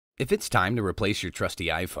If it's time to replace your trusty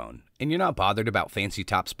iPhone, and you're not bothered about fancy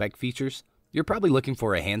top spec features, you're probably looking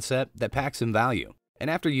for a handset that packs in value.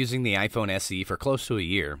 And after using the iPhone SE for close to a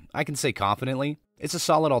year, I can say confidently, it's a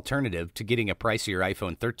solid alternative to getting a pricier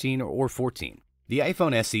iPhone 13 or 14. The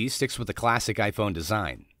iPhone SE sticks with the classic iPhone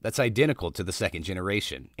design that's identical to the second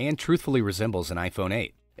generation and truthfully resembles an iPhone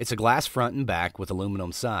 8. It's a glass front and back with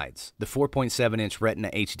aluminum sides. The 4.7-inch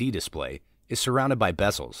Retina HD display is surrounded by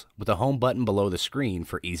bezels with a home button below the screen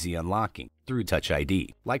for easy unlocking through Touch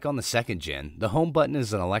ID. Like on the second gen, the home button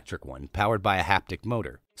is an electric one powered by a haptic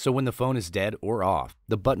motor, so when the phone is dead or off,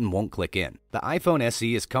 the button won't click in. The iPhone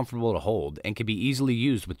SE is comfortable to hold and can be easily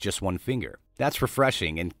used with just one finger. That's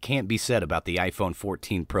refreshing and can't be said about the iPhone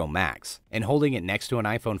 14 Pro Max, and holding it next to an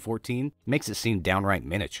iPhone 14 makes it seem downright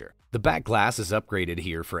miniature. The back glass is upgraded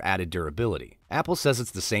here for added durability. Apple says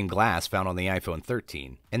it's the same glass found on the iPhone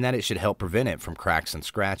 13 and that it should help prevent it from cracks and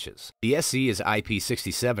scratches. The SE is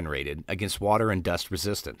IP67 rated against water and dust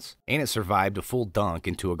resistance, and it survived a full dunk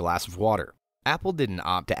into a glass of water. Apple didn't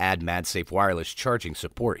opt to add MagSafe wireless charging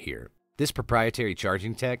support here. This proprietary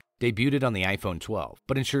charging tech debuted on the iPhone 12,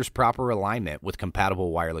 but ensures proper alignment with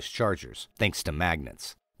compatible wireless chargers, thanks to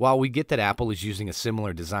magnets. While we get that Apple is using a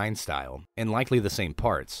similar design style, and likely the same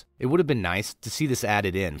parts, it would have been nice to see this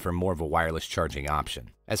added in for more of a wireless charging option.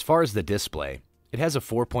 As far as the display, it has a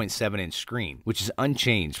 4.7-inch screen, which is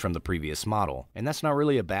unchanged from the previous model, and that's not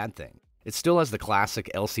really a bad thing. It still has the classic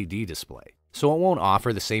LCD display, so it won't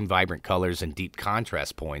offer the same vibrant colors and deep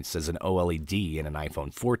contrast points as an OLED in an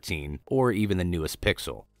iPhone 14 or even the newest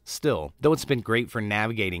Pixel. Still, though it's been great for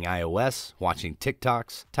navigating iOS, watching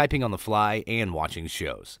TikToks, typing on the fly, and watching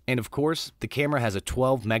shows. And of course, the camera has a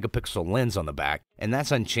 12-megapixel lens on the back, and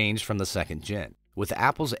that's unchanged from the second gen. With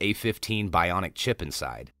Apple's A15 Bionic chip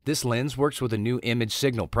inside, this lens works with a new image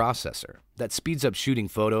signal processor that speeds up shooting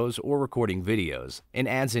photos or recording videos and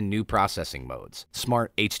adds in new processing modes,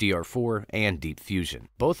 Smart HDR4 and Deep Fusion.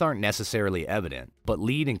 Both aren't necessarily evident, but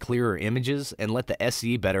lead in clearer images and let the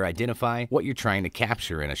SE better identify what you're trying to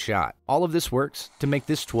capture in a shot. All of this works to make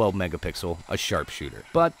this 12-megapixel a sharpshooter.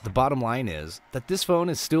 But the bottom line is that this phone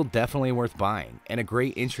is still definitely worth buying and a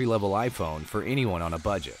great entry-level iPhone for anyone on a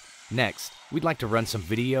budget. Next, we'd like to run some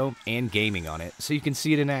video and gaming on it so you can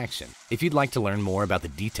see it in action. If you'd like to learn more about the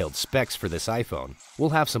detailed specs for this iPhone,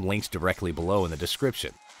 we'll have some links directly below in the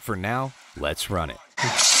description. For now, let's run it.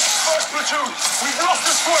 First platoon, we've lost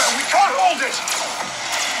the square, we can't hold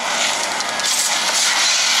it!